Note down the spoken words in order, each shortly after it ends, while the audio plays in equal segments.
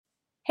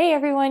Hey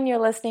everyone, you're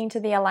listening to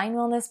the Align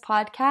Wellness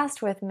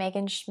podcast with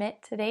Megan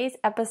Schmidt. Today's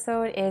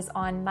episode is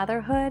on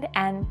motherhood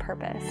and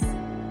purpose.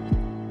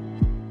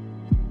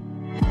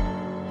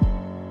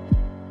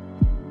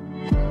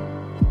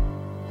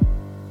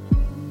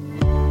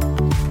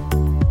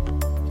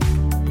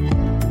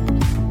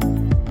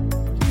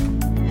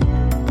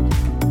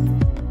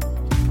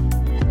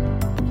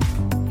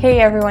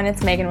 Hey everyone,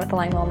 it's Megan with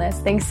Align Wellness.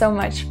 Thanks so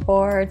much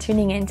for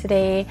tuning in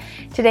today.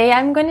 Today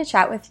I'm going to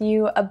chat with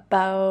you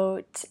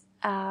about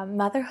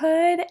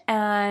motherhood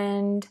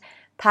and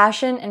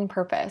passion and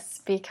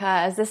purpose,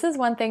 because this is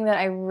one thing that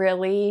I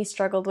really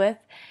struggled with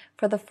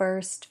for the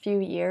first few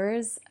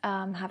years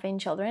having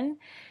children,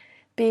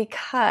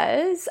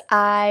 because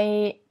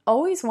I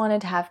always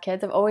wanted to have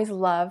kids. I've always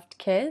loved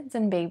kids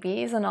and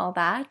babies and all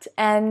that,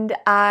 and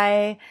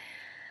I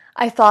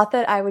thought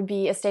that I would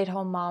be a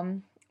stay-at-home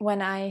mom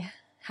when I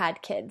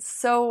had kids.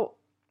 So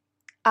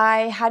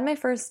I had my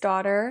first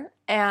daughter,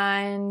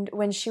 and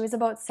when she was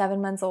about 7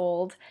 months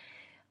old,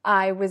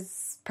 I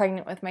was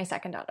pregnant with my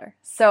second daughter.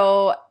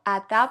 So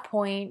at that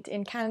point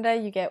in Canada,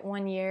 you get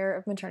 1 year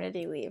of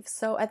maternity leave.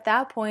 So at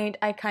that point,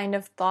 I kind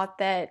of thought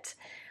that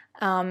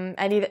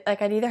I'd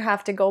either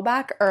have to go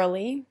back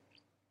early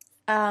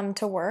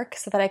to work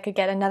so that I could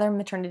get another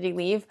maternity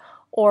leave,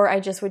 or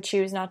I just would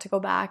choose not to go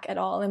back at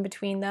all in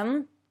between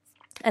them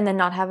and then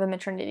not have a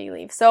maternity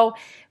leave. So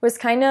it was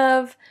kind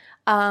of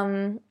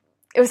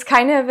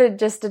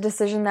just a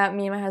decision that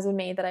me and my husband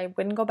made, that I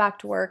wouldn't go back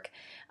to work.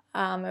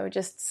 I would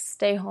just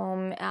stay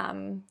home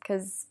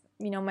because,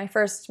 my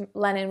first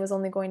Lennon was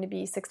only going to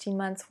be 16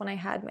 months when I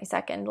had my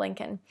second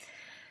Lincoln.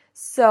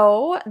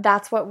 So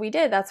that's what we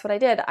did. That's what I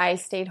did. I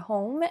stayed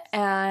home,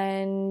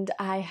 and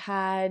I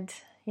had,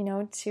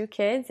 2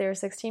 kids. They were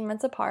 16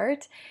 months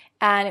apart,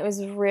 and it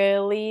was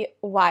really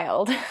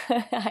wild.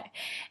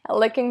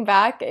 Looking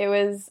back, it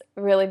was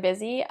really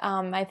busy.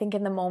 I think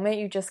in the moment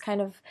you just kind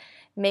of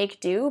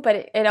make do,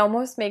 but it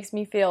almost makes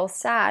me feel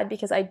sad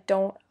because I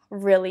don't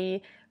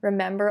really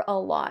remember a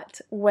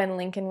lot when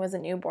Lincoln was a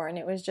newborn.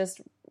 It was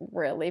just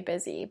really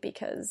busy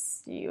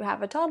because you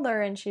have a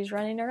toddler and she's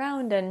running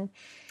around and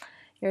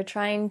you're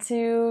trying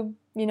to,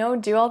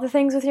 do all the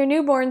things with your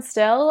newborn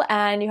still,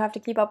 and you have to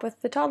keep up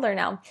with the toddler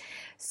now.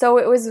 So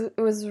it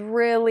was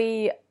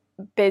really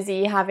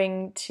busy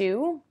having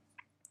two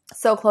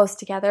so close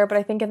together, but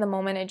I think in the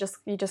moment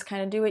you just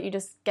kind of do it. You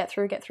just get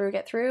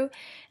through.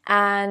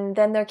 And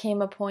then there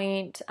came a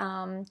point,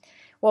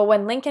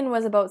 when Lincoln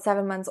was about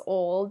 7 months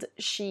old,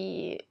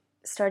 she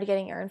started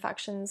getting ear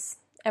infections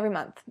every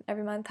month.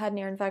 Every month had an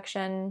ear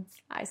infection.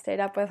 I stayed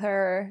up with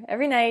her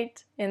every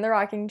night in the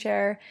rocking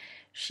chair.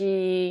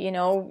 She,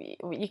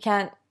 you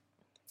can't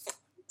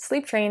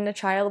sleep train a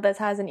child that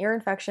has an ear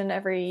infection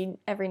every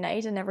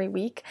night and every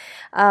week,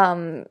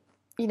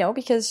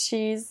 because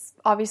she's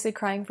obviously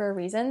crying for a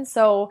reason.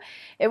 So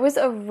it was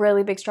a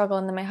really big struggle.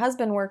 And then my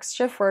husband works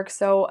shift work.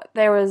 So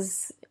there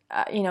was,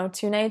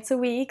 2 nights a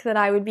week that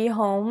I would be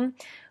home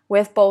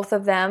with both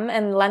of them.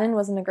 And Lennon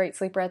wasn't a great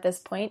sleeper at this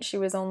point. She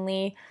was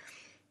only,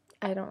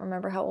 I don't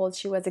remember how old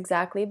she was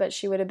exactly, but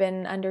she would have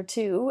been under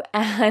 2.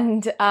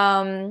 And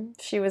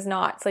she was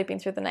not sleeping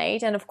through the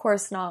night. And of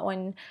course not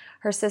when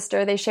her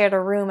sister, they shared a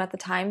room at the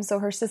time. So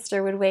her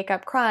sister would wake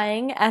up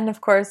crying. And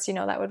of course,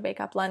 that would wake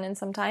up Lennon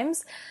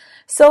sometimes.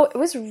 So it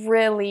was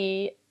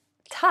really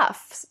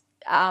tough.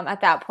 At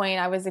that point,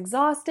 I was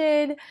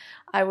exhausted.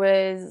 I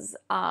was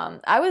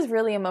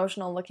really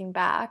emotional looking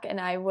back,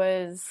 and I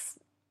was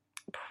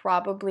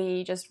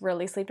probably just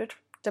really sleep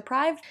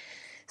deprived.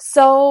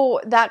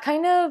 So that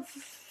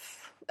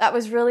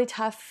was really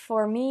tough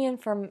for me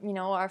and for,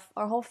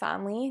 our whole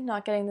family,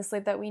 not getting the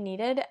sleep that we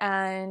needed.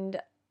 And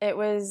it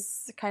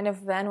was kind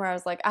of then where I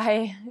was like,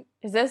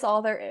 is this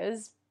all there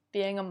is?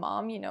 Being a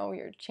mom,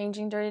 you're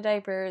changing dirty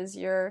diapers,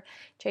 you're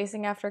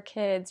chasing after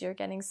kids, you're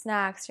getting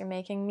snacks, you're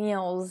making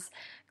meals,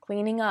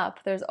 cleaning up.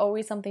 There's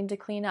always something to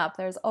clean up.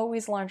 There's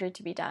always laundry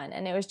to be done.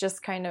 And it was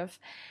just kind of,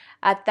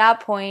 at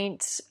that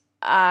point,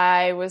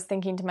 I was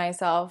thinking to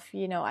myself,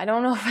 I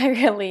don't know if I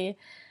really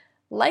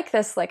like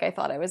this like I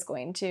thought I was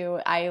going to.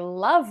 I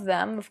love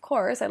them, of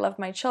course. I love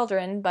my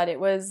children, but it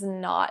was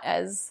not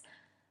as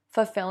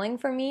fulfilling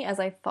for me as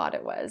I thought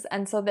it was.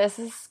 And so this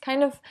is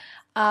kind of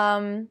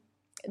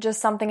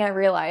just something I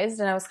realized,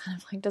 and I was kind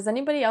of like, does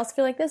anybody else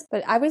feel like this?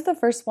 But I was the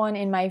first one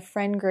in my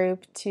friend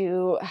group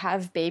to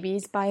have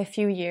babies by a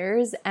few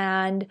years,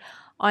 and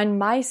on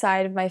my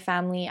side of my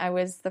family, I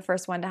was the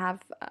first one to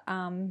have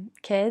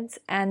kids.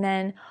 And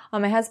then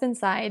on my husband's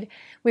side,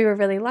 we were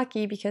really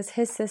lucky because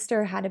his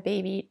sister had a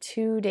baby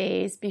 2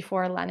 days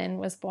before Lennon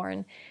was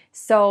born.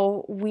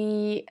 So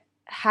we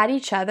had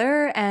each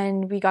other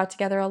and we got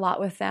together a lot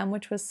with them,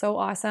 which was so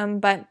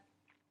awesome. But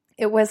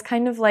it was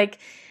kind of like,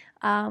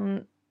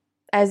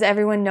 as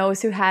everyone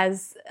knows who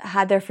has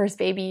had their first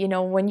baby,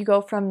 when you go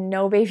from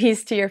no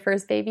babies to your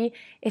first baby,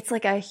 it's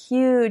like a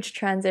huge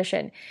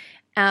transition.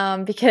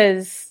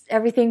 Because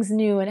everything's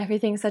new and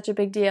everything's such a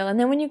big deal. And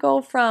then when you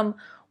go from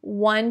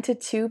 1 to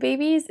 2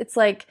 babies, it's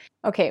like,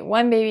 okay,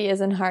 1 baby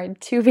isn't hard,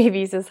 2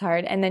 babies is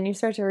hard. And then you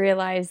start to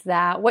realize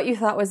that what you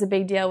thought was a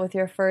big deal with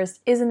your first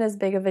isn't as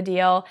big of a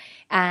deal.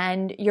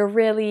 And you're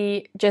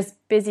really just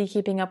busy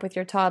keeping up with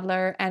your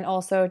toddler and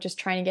also just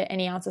trying to get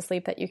any ounce of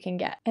sleep that you can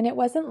get. And it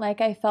wasn't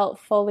like I felt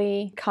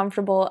fully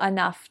comfortable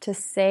enough to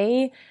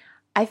say,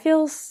 I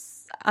feel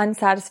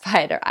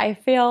unsatisfied or I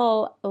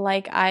feel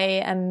like I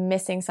am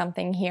missing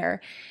something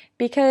here,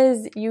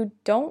 because you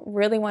don't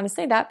really want to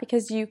say that,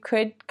 because you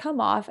could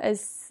come off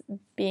as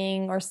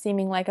being or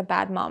seeming like a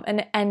bad mom.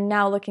 And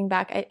now looking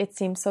back, it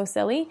seems so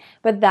silly,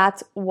 but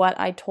that's what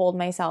I told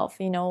myself,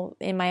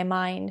 in my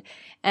mind.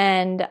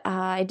 And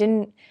I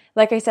didn't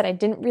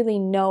really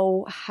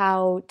know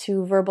how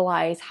to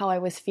verbalize how I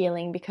was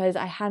feeling, because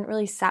I hadn't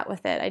really sat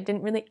with it. I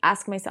didn't really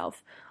ask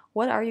myself,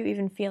 what are you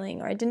even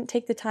feeling? Or I didn't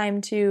take the time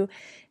to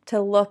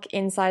look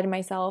inside of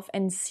myself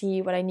and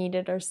see what I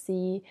needed or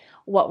see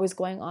what was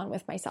going on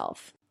with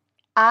myself.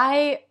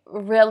 I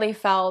really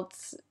felt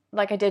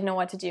like I didn't know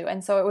what to do.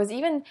 And so it was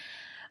even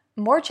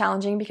more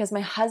challenging because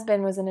my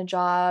husband was in a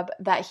job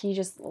that he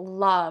just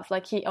loved.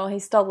 Like he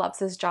still loves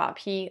his job.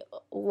 He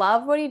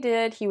loved what he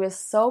did. He was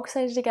so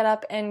excited to get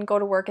up and go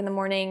to work in the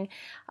morning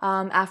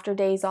after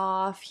days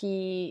off.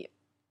 He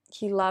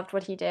loved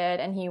what he did,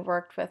 and he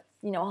worked with,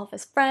 all of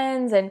his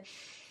friends, and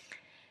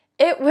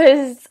it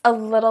was a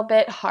little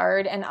bit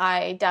hard. And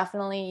I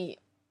definitely,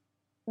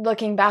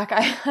 looking back,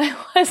 I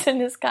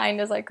wasn't as kind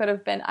as I could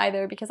have been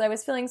either, because I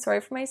was feeling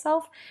sorry for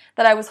myself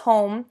that I was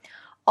home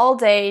all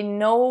day,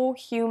 no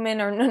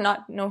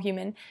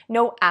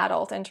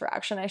adult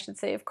interaction, I should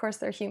say. Of course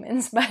they're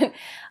humans, but it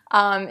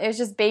was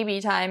just baby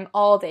time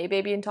all day,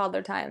 baby and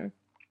toddler time.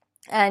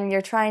 And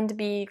you're trying to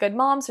be good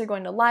mom, so you're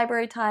going to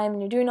library time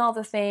and you're doing all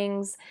the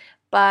things,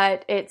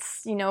 but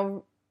it's,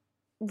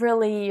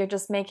 really you're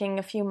just making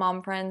a few mom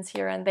friends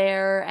here and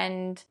there.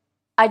 And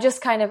I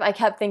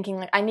kept thinking,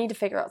 like, I need to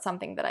figure out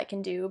something that I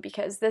can do,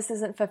 because this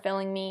isn't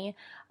fulfilling me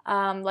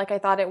like I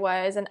thought it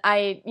was. And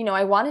I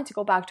wanted to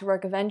go back to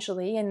work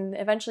eventually, and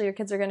eventually your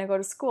kids are going to go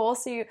to school,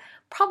 so you're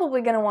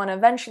probably going to want to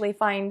eventually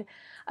find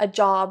a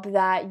job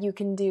that you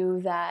can do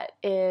that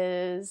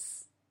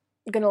is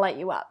going to light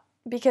you up.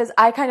 Because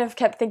I kind of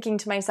kept thinking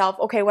to myself,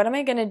 okay, what am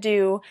I going to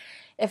do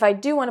if I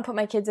do want to put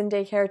my kids in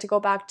daycare to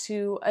go back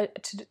to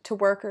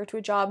work or to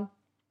a job?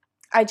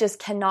 I just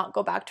cannot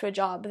go back to a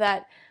job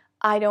that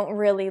I don't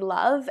really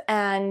love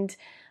and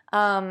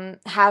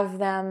have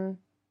them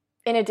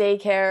in a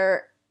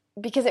daycare,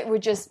 because it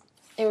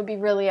would be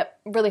really,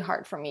 really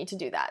hard for me to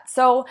do that.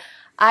 So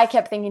I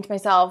kept thinking to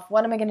myself,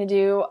 what am I going to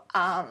do?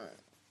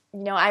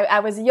 I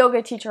was a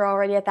yoga teacher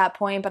already at that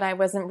point, but I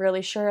wasn't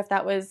really sure if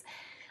I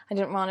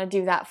didn't want to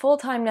do that full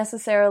time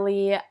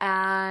necessarily.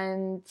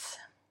 And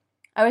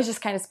I was just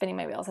kind of spinning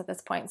my wheels at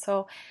this point.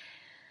 So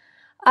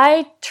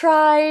I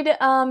tried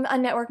a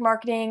network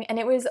marketing, and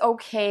it was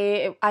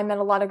okay. I met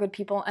a lot of good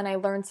people, and I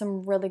learned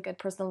some really good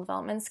personal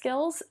development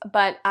skills,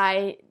 but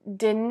I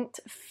didn't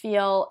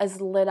feel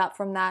as lit up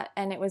from that,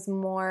 and it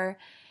more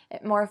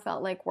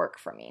felt like work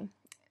for me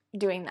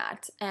doing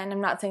that. And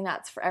I'm not saying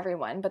that's for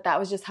everyone, but that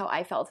was just how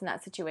I felt in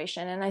that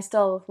situation. And I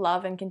still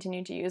love and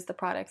continue to use the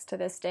products to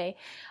this day,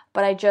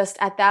 but I just,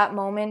 at that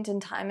moment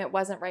in time, it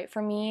wasn't right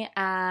for me.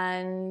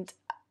 And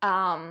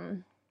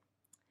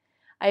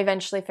I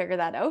eventually figured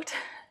that out.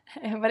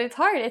 But it's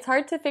hard. It's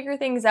hard to figure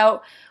things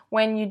out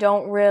when you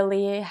don't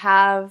really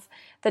have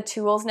the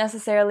tools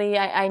necessarily.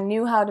 I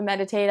knew how to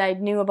meditate. I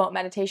knew about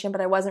meditation, but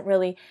I wasn't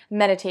really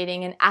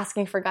meditating and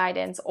asking for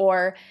guidance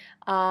or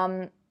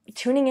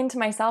tuning into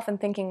myself and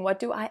thinking, what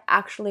do I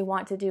actually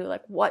want to do?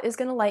 Like, what is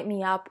going to light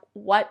me up?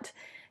 What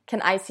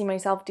can I see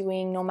myself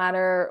doing no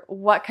matter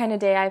what kind of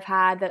day I've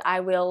had, that I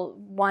will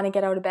want to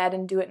get out of bed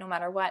and do it no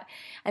matter what?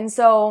 And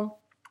so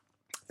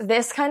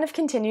this kind of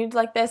continued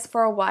like this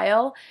for a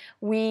while.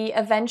 We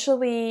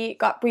eventually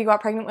got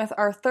pregnant with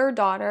our third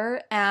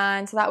daughter,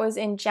 and so that was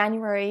in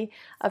January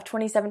of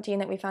 2017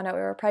 that we found out we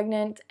were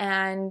pregnant,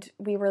 and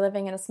we were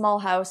living in a small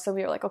house, so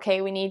we were like,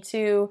 okay, we need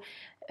to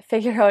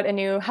figure out a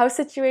new house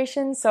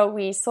situation. So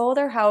we sold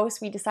our house,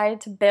 we decided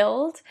to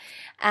build,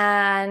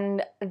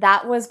 and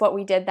that was what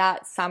we did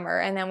that summer.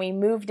 And then we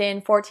moved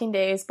in 14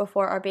 days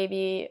before our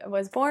baby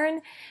was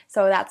born.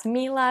 So that's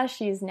Mila.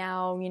 She's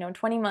now,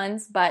 20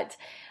 months, but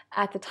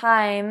at the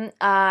time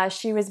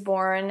she was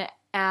born,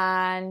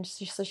 and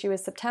so she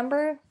was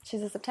September.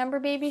 She's a September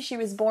baby. She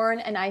was born,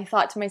 and I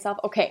thought to myself,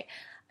 okay,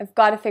 I've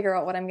got to figure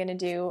out what I'm going to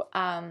do.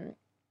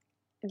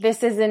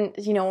 This isn't,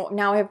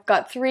 now I've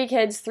got 3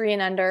 kids, 3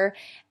 and under,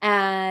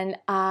 and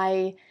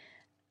I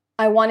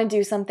want to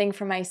do something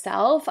for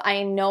myself.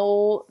 I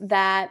know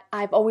that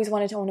I've always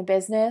wanted to own a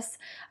business.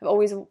 I've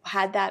always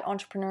had that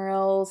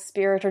entrepreneurial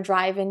spirit or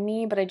drive in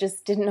me, but I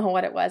just didn't know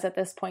what it was at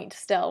this point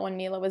still, when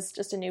Mila was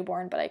just a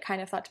newborn. But I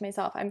kind of thought to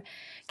myself, I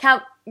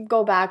can't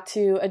go back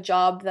to a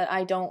job that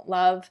I don't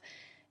love.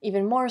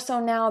 Even more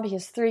so now,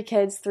 because 3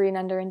 kids, 3 and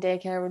under in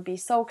daycare would be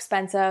so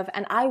expensive,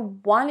 and I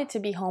wanted to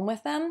be home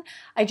with them.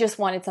 I just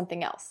wanted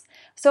something else.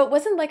 So it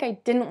wasn't like I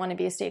didn't want to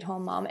be a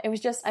stay-at-home mom. It was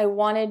just I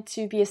wanted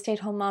to be a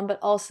stay-at-home mom, but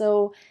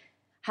also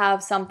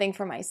have something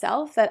for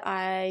myself that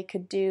I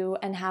could do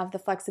and have the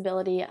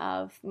flexibility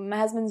of, my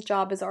husband's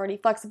job is already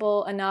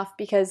flexible enough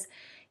because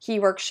he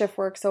works shift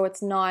work, so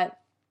it's not,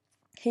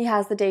 he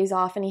has the days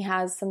off and he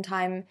has some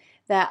time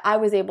that I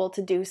was able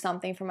to do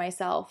something for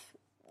myself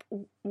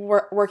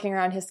working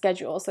around his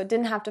schedule. So it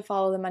didn't have to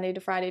follow the Monday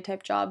to Friday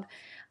type job.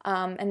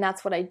 And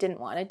that's what I didn't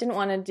want. I didn't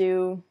want to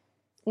do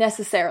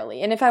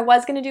necessarily. And if I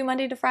was going to do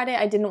Monday to Friday,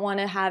 I didn't want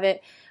to have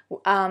it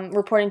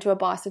reporting to a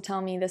boss to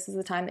tell me this is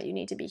the time that you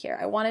need to be here.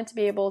 I wanted to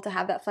be able to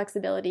have that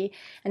flexibility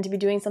and to be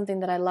doing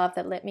something that I love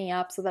that lit me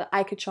up so that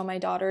I could show my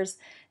daughters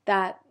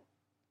that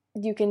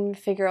you can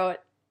figure out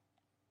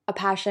a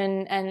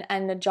passion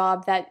and a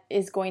job that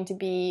is going to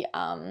be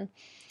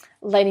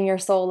lighting your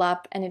soul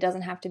up, and it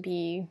doesn't have to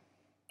be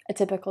a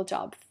typical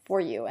job for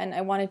you. And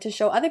I wanted to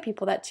show other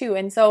people that too.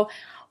 And so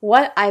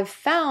what I've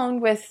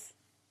found with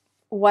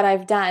what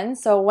I've done,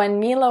 so when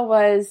Mila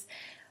was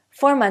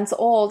 4 months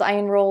old, I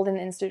enrolled in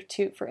the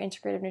Institute for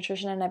Integrative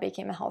Nutrition and I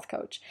became a health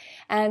coach.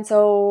 And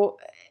so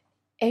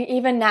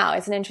even now,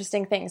 it's an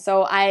interesting thing.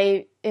 So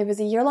it was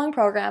a year-long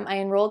program. I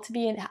enrolled to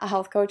be a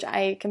health coach.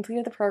 I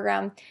completed the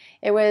program.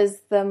 It was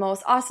the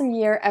most awesome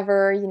year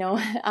ever,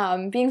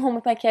 being home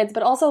with my kids,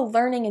 but also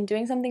learning and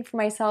doing something for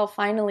myself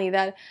finally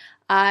that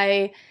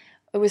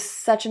it was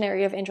such an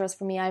area of interest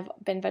for me. I've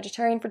been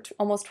vegetarian for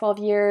almost 12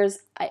 years.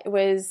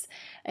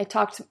 I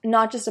talked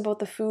not just about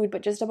the food,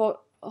 but just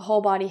about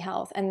whole body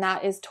health, and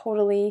that is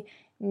totally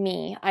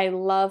me. I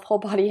love whole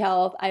body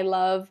health. I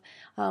love,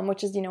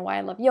 which is, why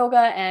I love yoga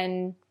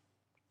and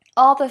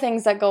all the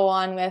things that go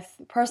on with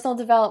personal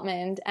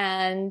development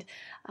and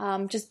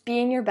just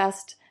being your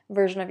best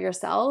version of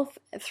yourself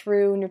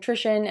through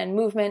nutrition and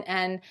movement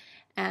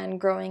and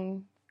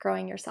growing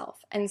yourself.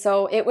 And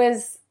so it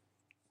was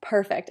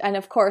perfect. And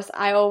of course,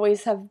 I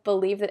always have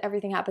believed that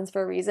everything happens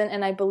for a reason,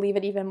 and I believe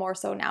it even more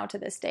so now to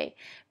this day,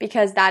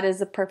 because that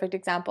is a perfect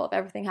example of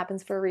everything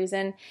happens for a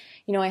reason.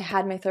 I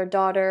had my third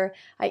daughter.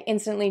 I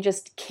instantly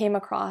just came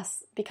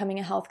across becoming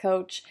a health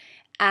coach,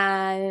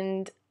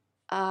 and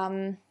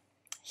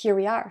here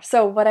we are.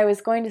 So what I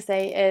was going to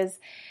say is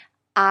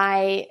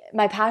my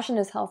passion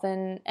is health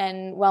and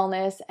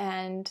wellness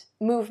and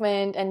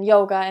movement and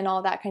yoga and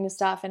all that kind of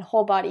stuff and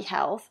whole body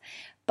health,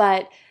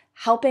 but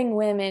helping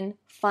women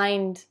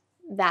find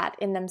that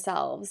in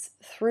themselves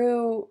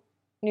through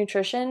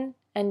nutrition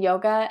and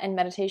yoga and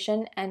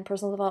meditation and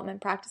personal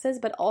development practices,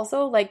 but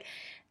also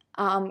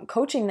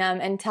coaching them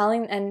and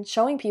telling and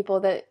showing people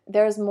that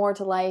there's more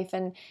to life,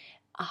 and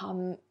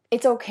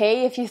it's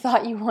okay if you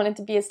thought you wanted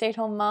to be a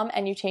stay-at-home mom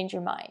and you change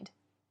your mind.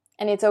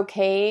 And it's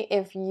okay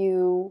if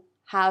you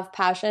have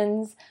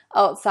passions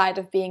outside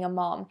of being a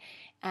mom.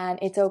 And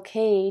it's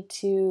okay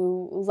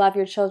to love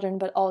your children,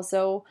 but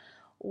also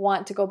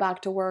want to go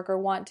back to work or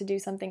want to do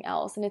something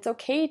else. And it's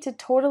okay to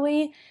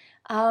totally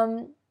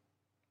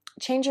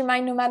change your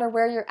mind no matter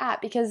where you're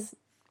at. Because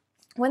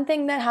one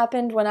thing that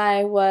happened when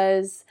I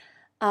was,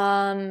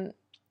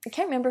 I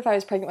can't remember if I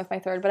was pregnant with my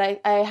third, but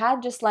I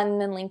had just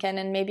Lennon and Lincoln,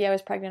 and maybe I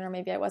was pregnant or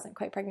maybe I wasn't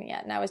quite pregnant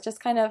yet. And I was just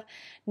kind of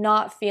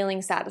not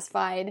feeling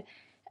satisfied.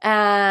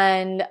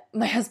 And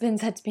my husband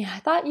said to me, I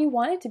thought you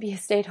wanted to be a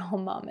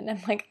stay-at-home mom. And I'm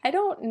like, I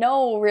don't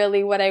know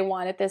really what I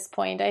want at this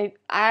point.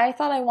 I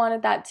thought I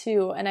wanted that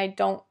too, and I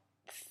don't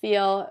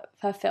feel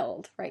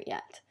fulfilled right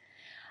yet.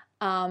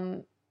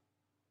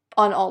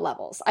 On all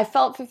levels. I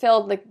felt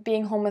fulfilled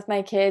being home with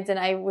my kids, and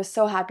I was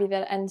so happy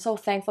and so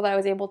thankful that I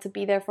was able to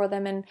be there for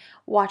them and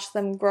watch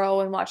them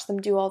grow and watch them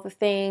do all the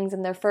things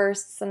and their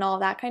firsts and all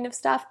that kind of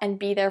stuff, and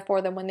be there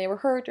for them when they were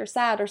hurt or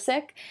sad or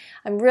sick.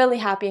 I'm really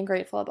happy and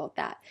grateful about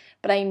that.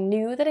 But I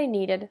knew that I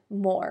needed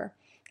more,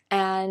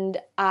 and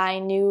I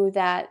knew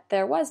that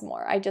there was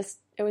more.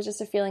 It was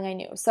just a feeling I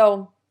knew.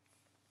 So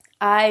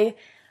I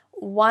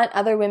want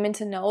other women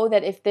to know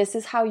that if this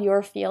is how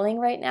you're feeling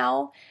right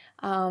now,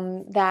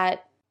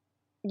 that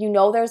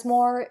there's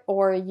more,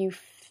 or you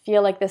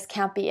feel like this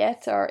can't be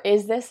it, or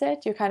is this it?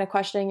 You're kind of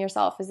questioning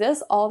yourself. Is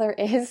this all there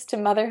is to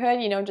motherhood?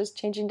 Just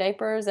changing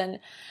diapers and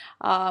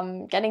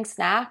getting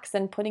snacks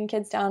and putting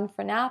kids down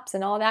for naps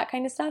and all that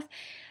kind of stuff.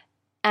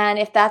 And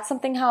if that's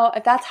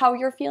how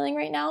you're feeling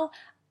right now,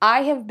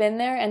 I have been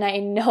there and I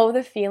know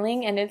the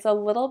feeling, and it's a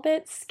little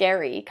bit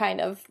scary, kind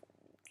of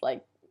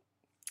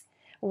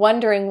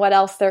wondering what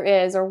else there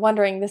is, or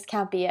wondering this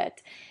can't be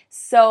it.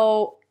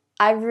 So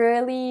I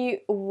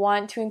really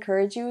want to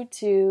encourage you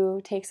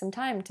to take some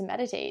time to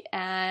meditate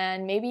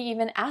and maybe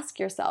even ask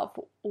yourself,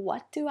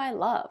 what do I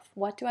love?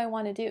 What do I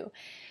want to do?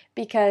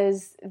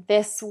 Because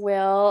this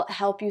will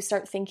help you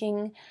start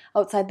thinking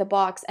outside the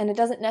box. And it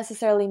doesn't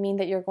necessarily mean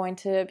that you're going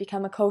to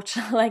become a coach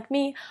like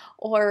me,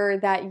 or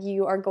that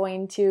you are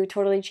going to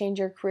totally change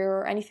your career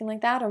or anything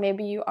like that. Or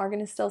maybe you are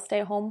going to still stay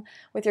home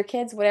with your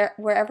kids.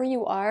 Wherever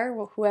you are,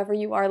 whoever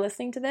you are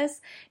listening to this,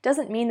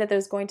 doesn't mean that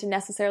there's going to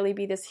necessarily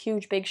be this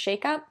huge, big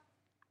shakeup.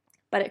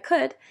 But it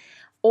could.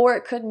 Or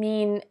it could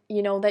mean,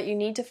 that you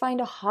need to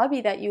find a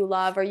hobby that you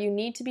love, or you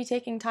need to be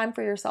taking time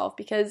for yourself,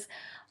 because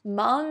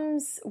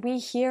moms, we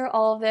hear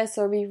all of this,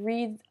 or we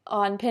read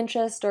on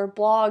Pinterest or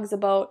blogs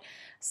about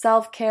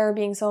self-care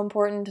being so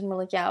important, and we're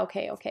like, yeah,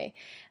 okay.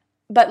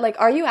 But like,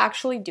 are you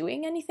actually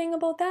doing anything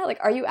about that? Like,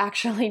 are you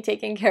actually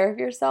taking care of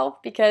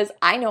yourself? Because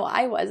I know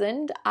I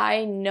wasn't.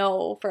 I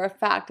know for a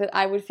fact that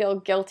I would feel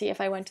guilty if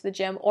I went to the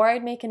gym, or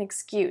I'd make an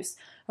excuse.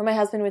 Or my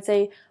husband would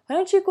say, why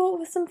don't you go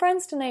with some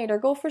friends tonight, or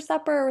go for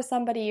supper with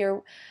somebody,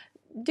 or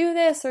do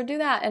this or do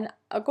that, and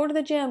I'll go to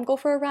the gym, go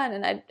for a run.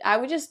 And I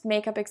would just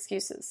make up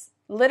excuses.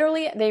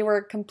 Literally, they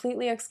were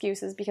completely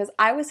excuses, because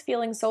I was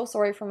feeling so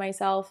sorry for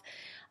myself.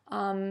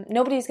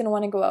 Nobody's going to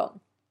want to go out.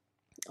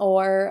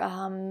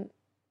 Or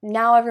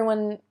now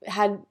everyone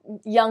had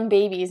young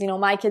babies.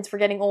 My kids were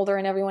getting older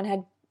and everyone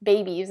had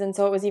babies. And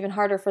so it was even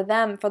harder for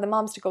the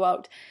moms to go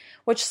out.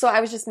 So I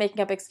was just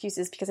making up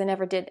excuses, because I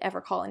never did ever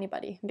call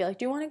anybody and be like,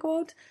 do you want to go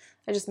out?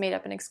 I just made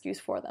up an excuse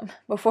for them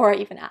before I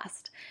even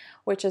asked,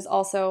 which is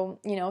also,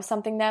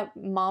 something that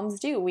moms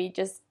do. We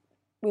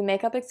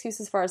make up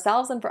excuses for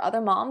ourselves and for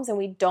other moms, and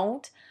we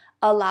don't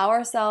allow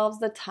ourselves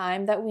the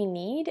time that we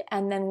need,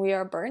 and then we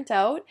are burnt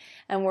out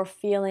and we're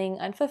feeling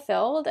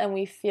unfulfilled and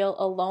we feel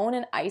alone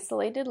and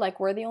isolated, like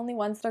we're the only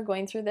ones that are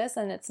going through this.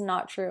 And it's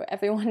not true.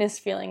 Everyone is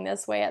feeling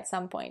this way at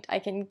some point. I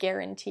can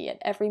guarantee it.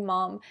 Every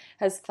mom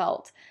has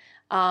felt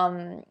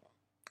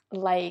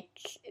like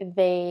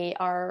they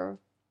are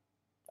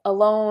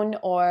alone,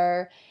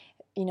 or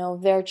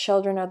their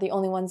children are the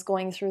only ones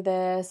going through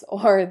this,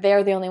 or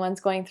they're the only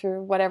ones going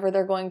through whatever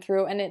they're going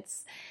through. And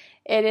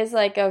it is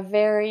like a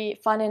very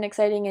fun and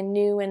exciting and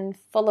new and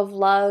full of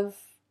love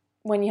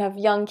when you have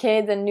young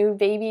kids and new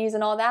babies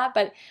and all that.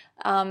 But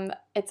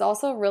it's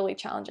also a really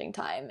challenging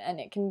time, and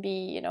it can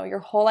be, your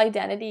whole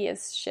identity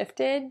is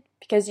shifted,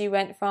 because you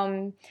went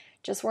from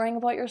just worrying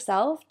about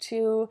yourself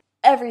to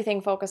everything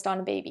focused on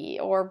a baby,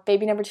 or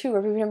baby number 2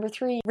 or baby number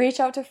 3.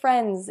 Reach out to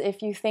friends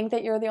if you think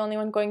that you're the only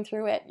one going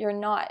through it. You're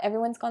not.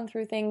 Everyone's gone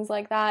through things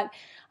like that.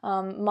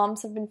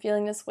 Moms have been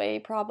feeling this way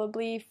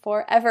probably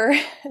forever.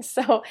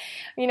 So,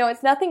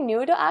 it's nothing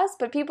new to us,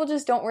 but people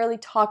just don't really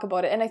talk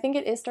about it. And I think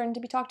it is starting to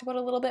be talked about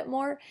a little bit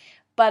more.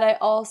 But I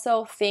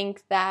also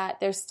think that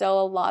there's still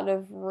a lot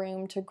of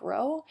room to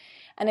grow.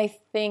 And I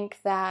think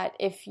that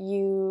if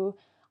you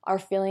are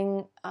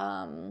feeling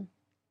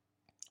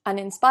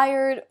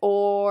uninspired,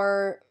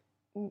 or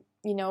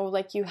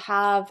like you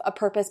have a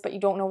purpose but you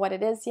don't know what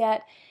it is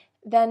yet,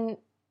 then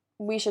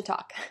we should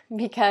talk,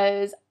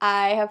 because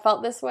I have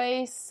felt this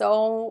way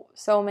so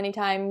many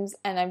times,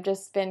 and I've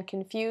just been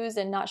confused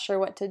and not sure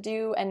what to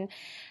do, and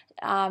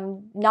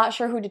not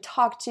sure who to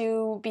talk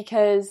to,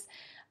 because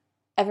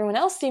everyone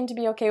else seemed to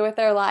be okay with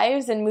their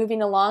lives and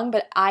moving along,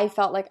 but I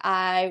felt like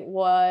I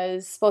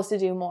was supposed to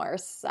do more.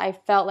 I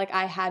felt like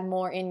I had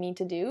more in me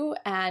to do,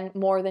 and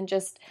more than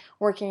just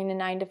working in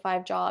a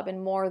 9-to-5 job,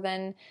 and more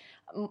than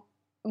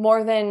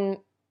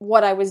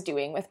what I was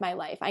doing with my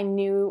life.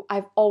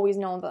 I've always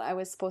known that I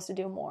was supposed to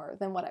do more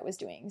than what I was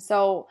doing.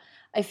 So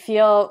I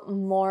feel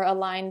more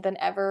aligned than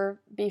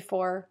ever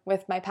before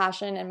with my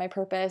passion and my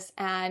purpose,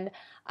 and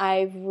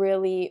I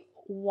really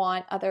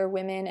want other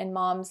women and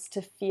moms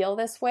to feel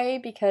this way,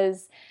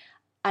 because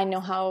I know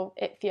how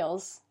it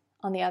feels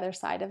on the other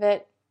side of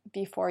it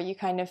before you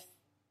kind of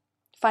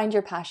find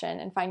your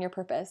passion and find your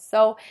purpose.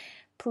 So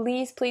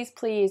please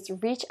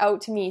reach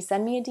out to me.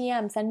 Send me a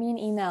DM, send me an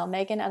email,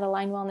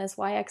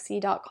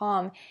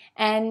 megan@alignedwellnessyxc.com,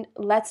 and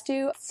let's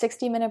do a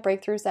 60-minute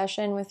breakthrough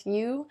session with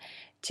you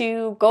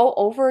to go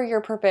over your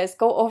purpose,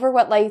 go over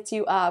what lights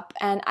you up,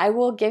 and I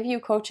will give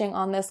you coaching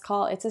on this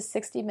call. It's a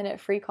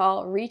 60-minute free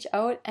call. Reach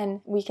out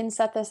and we can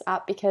set this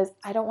up, because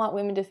I don't want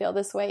women to feel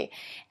this way.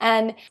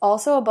 And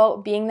also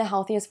about being the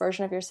healthiest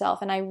version of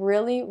yourself. And I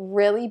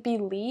really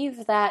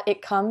believe that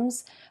it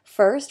comes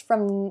first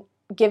from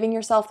giving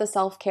yourself the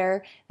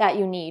self-care that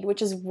you need,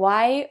 which is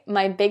why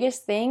my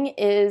biggest thing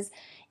is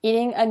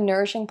eating a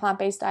nourishing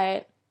plant-based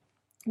diet.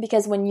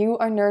 Because when you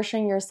are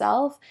nourishing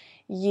yourself,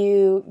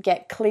 you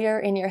get clear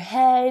in your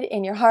head,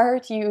 in your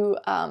heart, you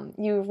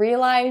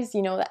realize,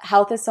 that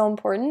health is so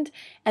important,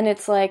 and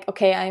it's like,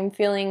 okay, I'm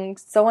feeling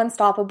so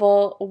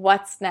unstoppable,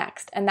 what's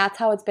next? And that's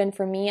how it's been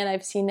for me, and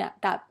I've seen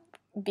that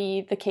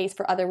be the case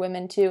for other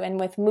women too, and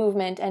with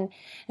movement and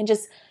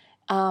just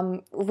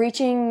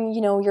reaching,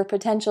 your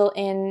potential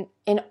in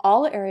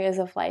all areas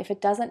of life.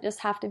 It doesn't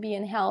just have to be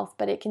in health,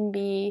 but it can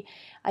be,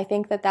 I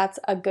think that's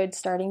a good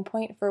starting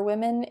point for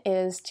women,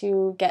 is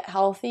to get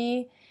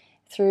healthy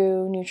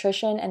through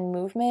nutrition and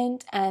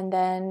movement, and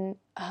then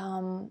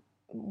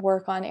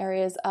work on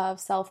areas of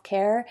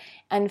self-care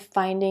and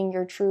finding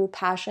your true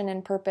passion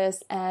and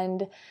purpose,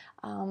 and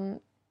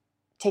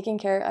taking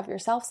care of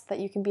yourself so that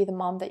you can be the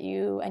mom that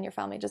you and your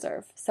family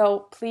deserve.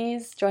 So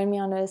please join me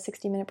on a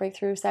 60-minute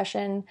breakthrough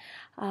session.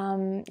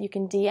 You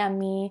can DM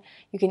me,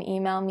 you can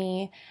email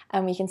me,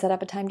 and we can set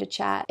up a time to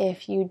chat.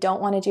 If you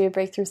don't want to do a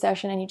breakthrough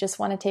session and you just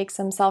want to take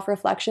some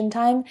self-reflection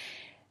time,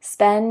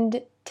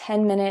 spend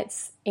 10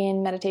 minutes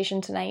in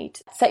meditation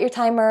tonight. Set your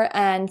timer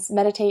and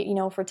meditate,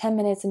 for 10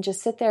 minutes and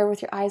just sit there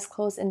with your eyes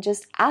closed and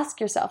just ask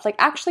yourself, like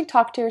actually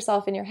talk to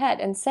yourself in your head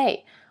and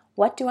say,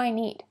 what do I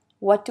need?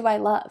 What do I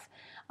love?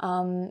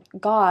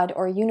 God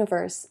or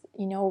universe,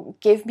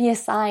 give me a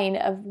sign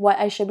of what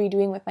I should be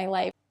doing with my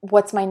life.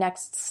 What's my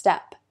next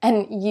step?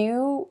 And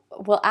you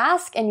will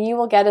ask and you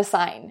will get a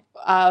sign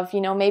of,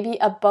 maybe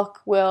a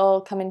book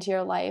will come into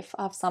your life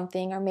of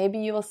something, or maybe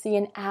you will see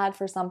an ad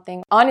for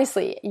something.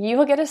 Honestly, you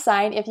will get a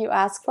sign if you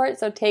ask for it.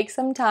 So take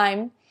some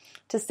time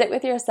to sit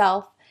with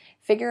yourself,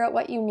 figure out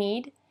what you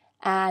need,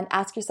 and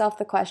ask yourself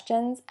the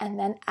questions, and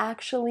then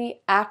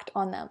actually act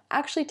on them.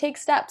 Actually take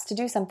steps to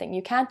do something.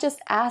 You can't just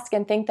ask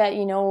and think that,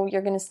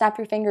 you're going to snap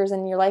your fingers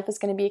and your life is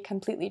going to be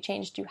completely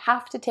changed. You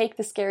have to take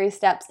the scary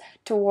steps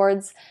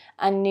towards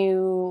a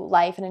new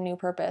life and a new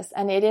purpose.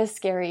 And it is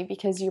scary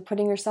because you're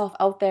putting yourself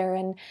out there,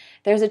 and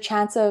there's a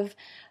chance of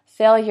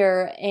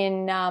failure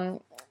in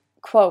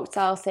quotes.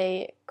 I'll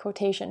say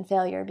quotation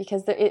failure,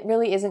 because it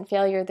really isn't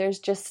failure. There's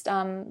just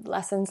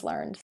lessons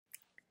learned.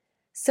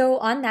 So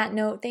on that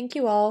note, thank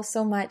you all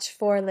so much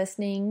for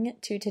listening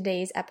to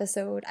today's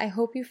episode. I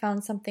hope you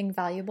found something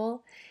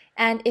valuable.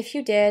 And if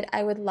you did,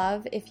 I would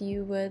love if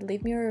you would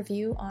leave me a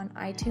review on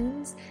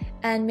iTunes,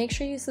 and make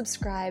sure you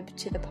subscribe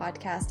to the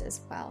podcast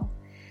as well.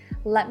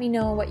 Let me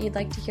know what you'd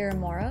like to hear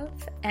more of,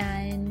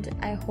 and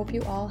I hope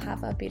you all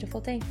have a beautiful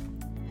day.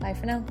 Bye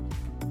for now.